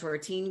can mentor a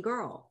teen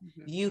girl.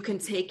 Mm-hmm. You can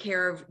take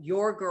care of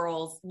your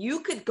girls.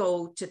 You could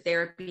go to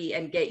therapy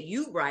and get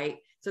you right.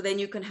 So then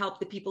you can help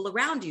the people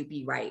around you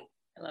be right.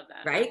 I love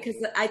that. Right.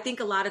 Because I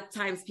think a lot of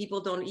times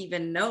people don't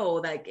even know,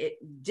 like, it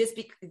just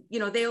you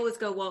know, they always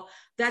go, well,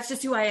 that's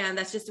just who I am.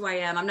 That's just who I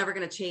am. I'm never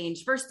going to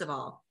change. First of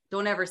all,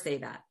 don't ever say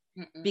that.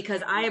 Mm-mm.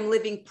 Because I am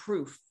living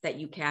proof that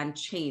you can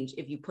change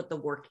if you put the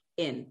work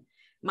in.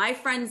 My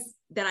friends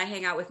that I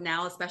hang out with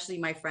now, especially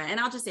my friend, and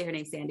I'll just say her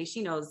name's Sandy.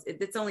 She knows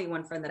it's only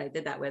one friend that I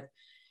did that with.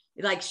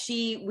 Like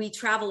we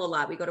travel a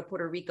lot. We go to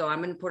Puerto Rico.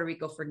 I'm in Puerto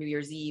Rico for New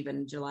Year's Eve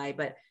in July,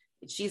 but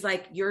she's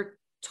like, you're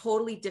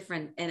totally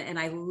different. And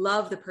I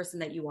love the person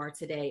that you are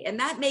today. And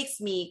that makes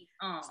me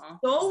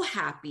so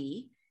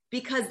happy,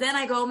 because then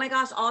I go, oh my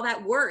gosh, all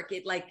that work,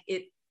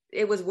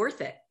 it was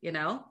worth it, you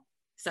know?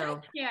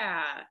 So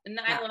yeah. And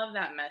I love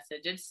that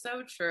message. It's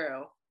so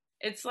true.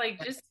 It's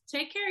like, just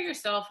take care of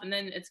yourself, and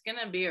then it's going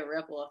to be a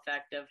ripple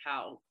effect of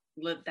how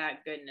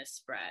that goodness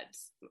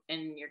spreads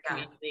in your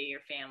community,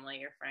 your family,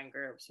 your friend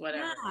groups,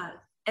 whatever. Yeah.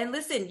 And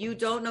listen, you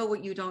don't know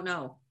what you don't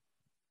know.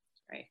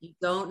 Right. You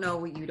don't know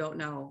what you don't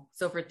know.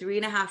 So for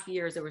 3.5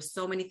 years, there were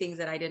so many things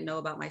that I didn't know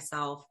about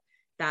myself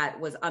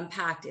that was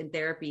unpacked in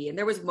therapy. And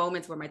there was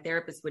moments where my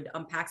therapist would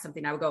unpack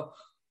something. I would go,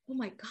 oh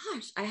my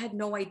gosh, I had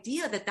no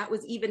idea that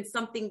was even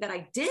something that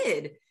I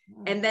did.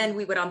 Mm-hmm. And then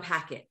we would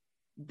unpack it.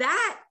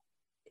 That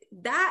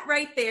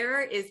right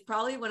there is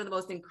probably one of the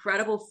most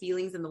incredible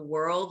feelings in the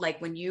world. Like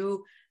when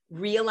you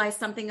realize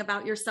something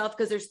about yourself,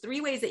 because there's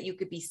 3 ways that you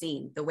could be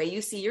seen: the way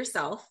you see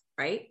yourself,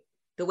 right?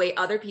 The way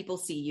other people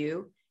see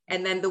you,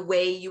 and then the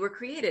way you were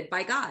created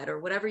by God or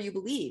whatever you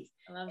believe.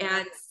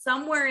 And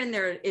somewhere in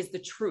there is the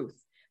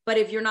truth. But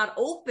if you're not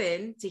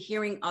open to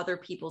hearing other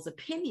people's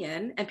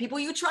opinion, and people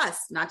you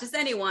trust, not just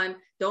anyone,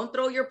 don't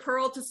throw your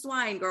pearl to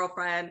swine,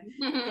 girlfriend,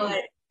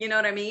 but you know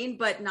what I mean?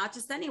 But not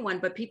just anyone,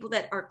 but people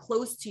that are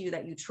close to you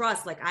that you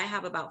trust. Like I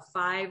have about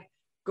 5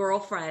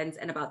 girlfriends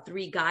and about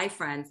 3 guy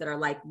friends that are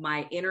like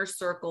my inner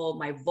circle,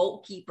 my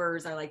vault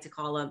keepers, I like to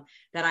call them,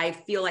 that I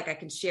feel like I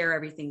can share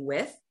everything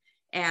with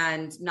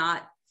and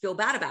not feel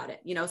bad about it,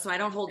 you know? So I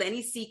don't hold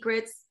any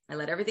secrets. I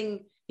let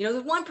everything, you know,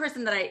 there's one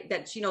person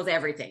that she knows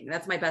everything.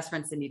 That's my best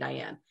friend, Cindy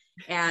Diane.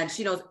 And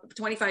she knows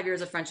 25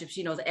 years of friendship.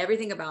 She knows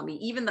everything about me,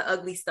 even the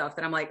ugly stuff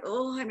that I'm like,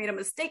 oh, I made a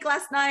mistake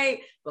last night,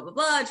 blah, blah,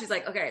 blah. And she's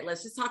like, okay,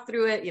 let's just talk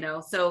through it, you know?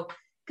 So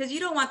because you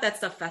don't want that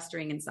stuff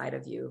festering inside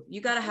of you.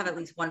 You got to have at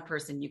least one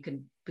person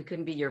who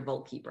can be your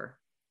vault keeper.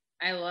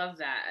 I love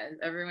that.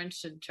 Everyone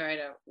should try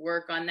to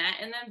work on that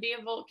and then be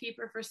a vault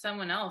keeper for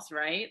someone else,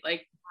 right?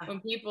 Like when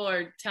people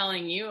are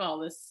telling you all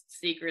this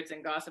secrets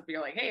and gossip, you're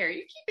like, hey, are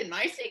you keeping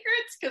my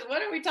secrets? Because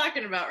what are we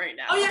talking about right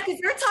now? Oh yeah, because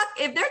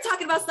if they're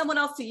talking about someone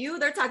else to you,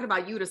 they're talking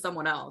about you to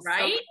someone else.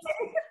 Right?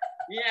 So.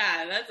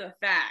 Yeah, that's a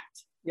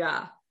fact.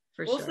 Yeah,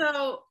 for sure. Well,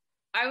 so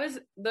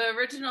the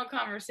original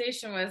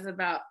conversation was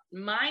about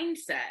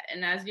mindset.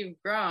 And as you've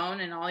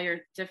grown and all your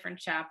different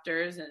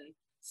chapters and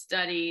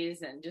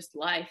studies and just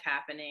life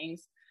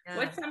happenings,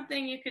 what's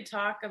something you could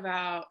talk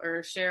about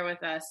or share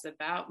with us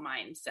about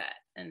mindset,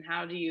 and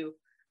how do you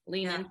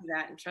lean into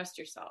that and trust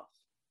yourself?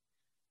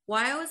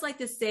 Well, I always like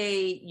to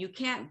say you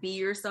can't be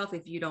yourself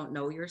if you don't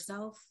know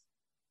yourself.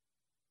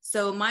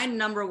 So my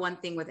number one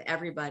thing with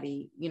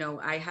everybody, you know,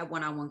 I have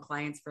one-on-one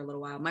clients for a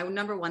little while. My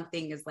number one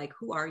thing is like,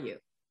 who are you?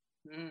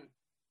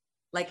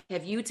 Like,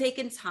 have you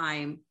taken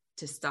time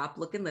to stop,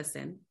 look, and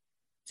listen,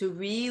 to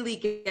really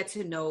get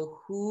to know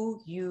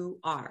who you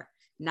are?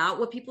 Not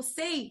what people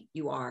say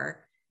you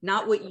are,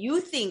 not what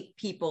you think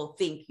people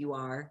think you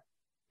are,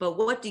 but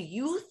what do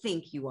you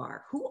think you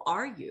are? Who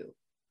are you?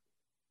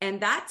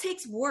 And that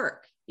takes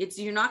work.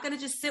 You're not going to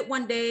just sit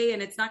one day,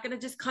 and it's not going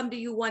to just come to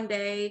you one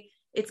day.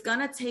 It's going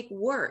to take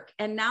work.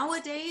 And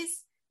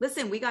nowadays,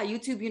 listen, we got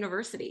YouTube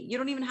University. You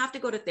don't even have to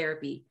go to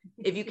therapy.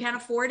 If you can't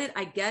afford it,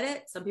 I get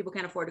it. Some people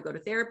can't afford to go to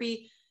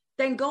therapy.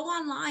 Then go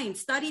online,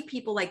 study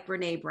people like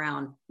Brene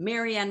Brown,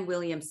 Marianne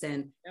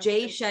Williamson,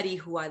 Jay Shetty,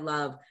 who I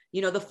love.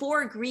 You know, The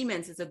 4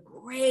 Agreements is a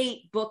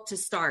great book to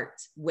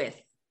start with,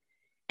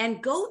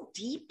 and go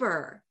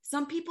deeper.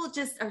 Some people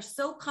just are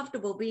so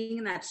comfortable being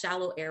in that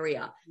shallow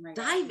area.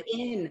 Dive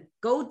in,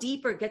 go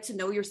deeper, get to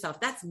know yourself.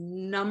 That's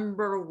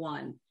number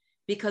one,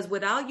 because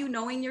without you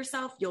knowing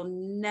yourself, you'll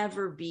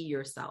never be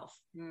yourself.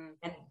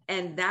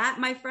 And that,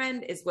 my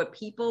friend, is what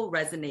people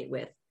resonate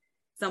with.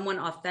 Someone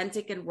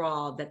authentic and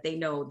raw, that they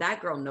know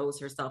that girl knows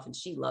herself and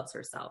she loves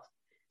herself.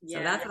 Yeah.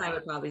 So that's what I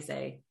would probably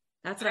say.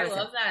 That's what I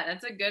love. That.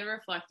 That's a good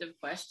reflective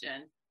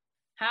question.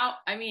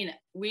 When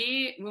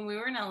we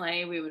were in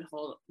LA, we would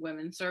hold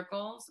women's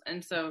circles.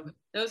 And so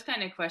those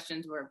kind of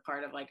questions were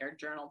part of like our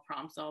journal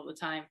prompts all the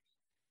time.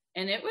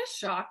 And it was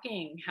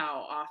shocking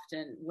how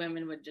often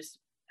women would just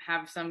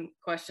have some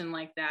question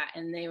like that,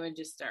 and they would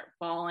just start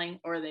bawling,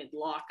 or they'd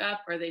lock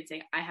up, or they'd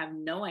say, I have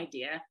no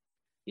idea.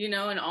 You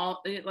know, and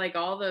all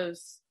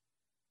those,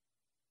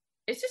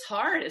 it's just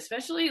hard,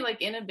 especially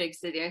like in a big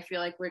city. I feel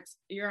like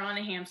you're on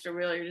a hamster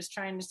wheel. You're just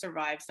trying to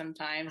survive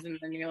sometimes. And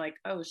then you're like,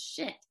 oh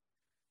shit,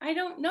 I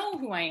don't know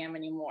who I am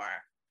anymore.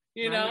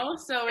 You know?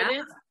 So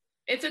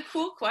it's a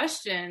cool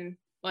question,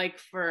 like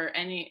for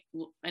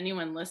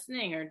anyone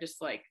listening, or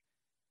just like,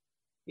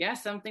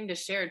 something to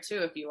share too.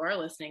 If you are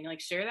listening, like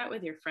share that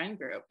with your friend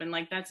group. And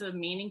like, that's a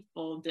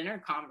meaningful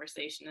dinner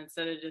conversation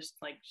instead of just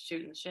like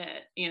shooting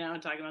shit, you know,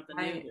 talking about the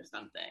news or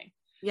something.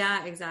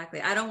 Yeah,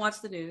 exactly. I don't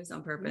watch the news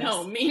on purpose.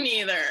 No, me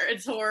neither.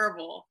 It's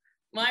horrible.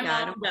 My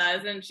mom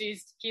does, and she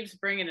keeps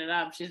bringing it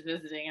up. She's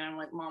visiting, and I'm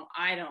like, Mom,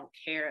 I don't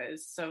care.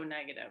 It's so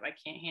negative. I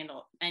can't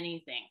handle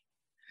anything.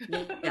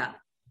 Yeah.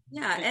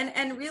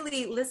 And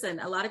really, listen,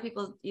 a lot of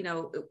people, you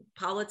know,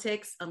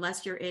 politics,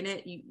 unless you're in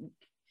it,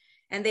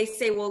 and they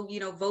say, well, you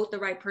know, vote the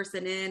right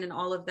person in and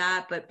all of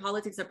that. But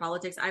politics are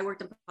politics. I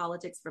worked in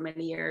politics for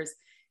many years,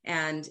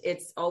 and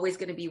it's always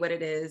going to be what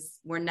it is.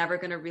 We're never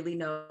going to really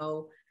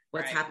know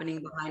what's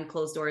happening behind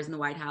closed doors in the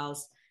White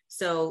House.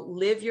 So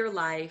live your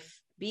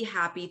life, be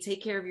happy,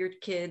 take care of your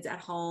kids at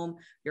home,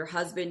 your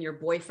husband, your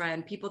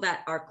boyfriend, people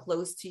that are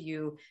close to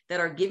you, that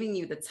are giving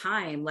you the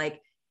time.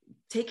 Like,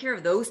 take care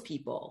of those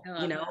people,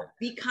 you know,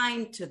 be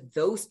kind to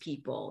those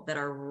people that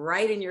are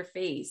right in your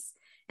face.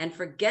 And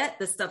forget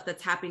the stuff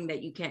that's happening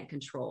that you can't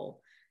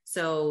control.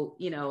 So,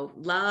 you know,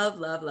 love,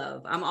 love,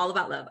 love. I'm all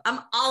about love.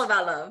 I'm all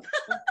about love.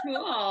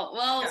 Cool.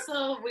 Well,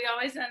 so we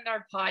always end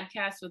our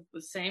podcast with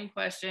the same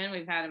question.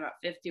 We've had about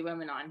 50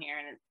 women on here,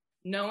 and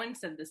no one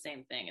said the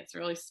same thing. It's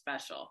really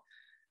special.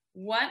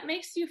 What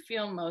makes you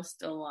feel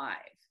most alive?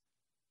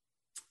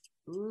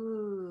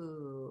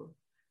 Ooh.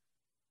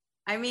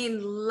 I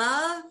mean,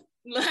 love.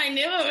 I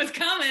knew it was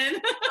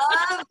coming.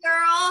 Love,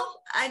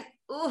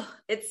 girl.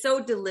 It's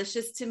so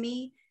delicious to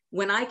me.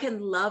 When I can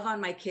love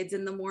on my kids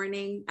in the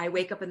morning, I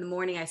wake up in the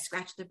morning, I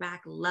scratch their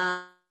back,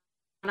 love.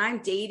 When I'm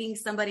dating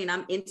somebody and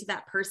I'm into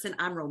that person,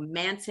 I'm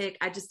romantic.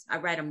 I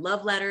write them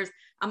love letters.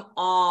 I'm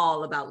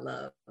all about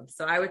love.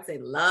 So I would say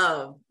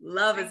love.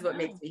 Love is what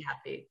makes me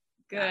happy.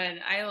 Good. Yeah.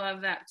 I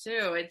love that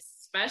too. It's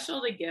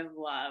special to give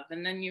love,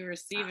 and then you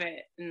receive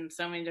it in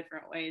so many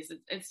different ways.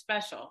 It's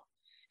special.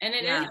 And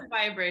it is a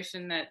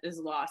vibration that is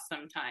lost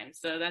sometimes.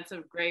 So that's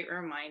a great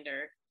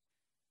reminder.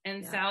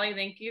 And Sally,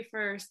 thank you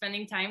for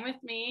spending time with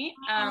me.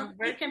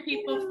 Where can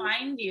people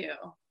find you?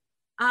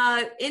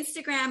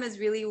 Instagram is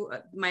really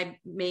my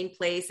main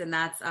place, and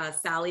that's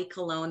Sally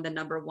Colón, the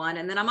number 1.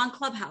 And then I'm on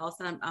Clubhouse.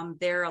 I'm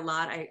there a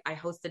lot. I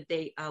host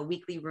a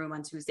weekly room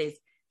on Tuesdays,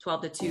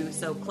 12 to 2.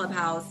 So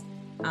Clubhouse,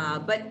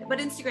 But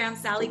Instagram,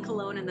 Sally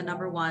Colón and the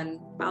number 1.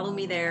 Follow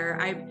me there.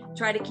 I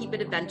try to keep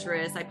it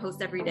adventurous. I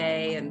post every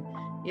day, and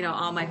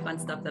all my fun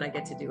stuff that I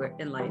get to do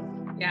in life.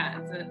 Yeah,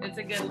 it's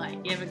a good life.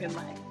 You have a good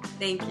life.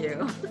 Thank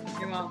you.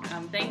 You're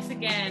welcome. Thanks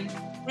again.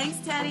 Thanks,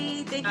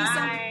 Teddy. Thank you so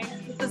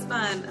much. This was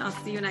fun. I'll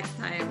see you next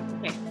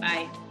time. Okay,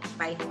 bye.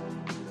 Bye.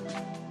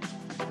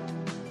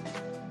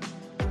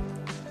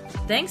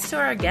 Thanks to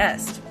our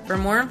guest. For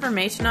more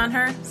information on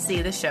her,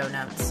 see the show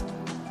notes.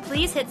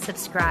 Please hit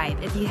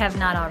subscribe if you have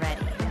not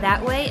already.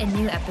 That way, a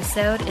new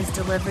episode is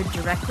delivered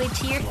directly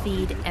to your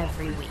feed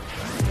every week.